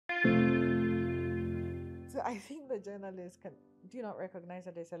So I think the journalists do not recognize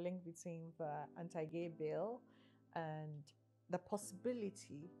that there's a link between the anti-gay bill and the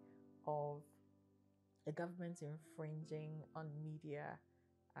possibility of the government infringing on media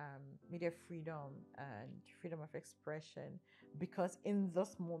freedom and freedom of expression, because in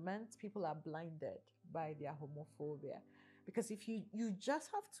this moment people are blinded by their homophobia. Because if you just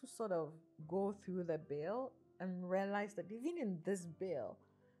have to sort of go through the bill and realize that even in this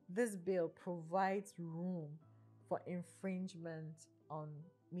bill provides room for infringement on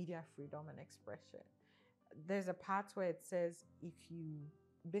media freedom and expression. There's a part where it says if you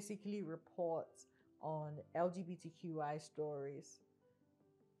basically report on LGBTQI stories,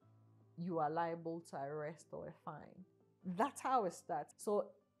 you are liable to arrest or a fine. That's how it starts. So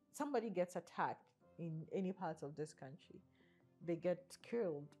somebody gets attacked in any part of this country, they get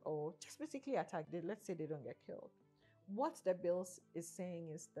killed or just basically attacked. Let's say they don't get killed. What the bill is saying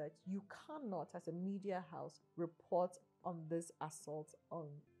is that you cannot, as a media house, report on this assault on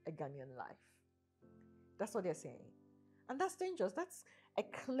a Ghanaian life. That's what they're saying. And that's dangerous. That's a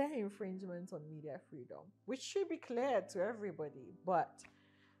clear infringement on media freedom, which should be clear to everybody. But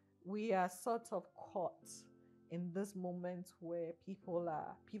we are sort of caught in this moment where people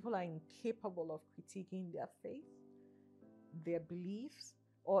are incapable of critiquing their faith, their beliefs,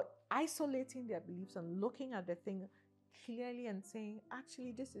 or isolating their beliefs and looking at the thing clearly and saying,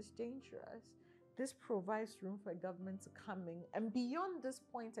 actually, this is dangerous. This provides room for a government to come in and beyond this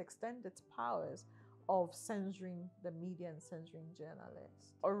point extend its powers of censoring the media and censoring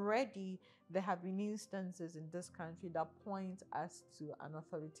journalists. Already, there have been instances in this country that point us to an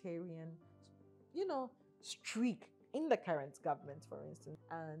authoritarian, streak in the current government, for instance.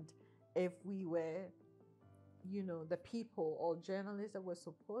 And if we were, the people or journalists that we're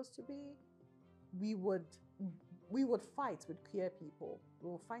supposed to be, we would fight with queer people. We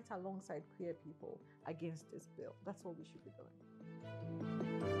will fight alongside queer people against this bill. That's what we should be doing.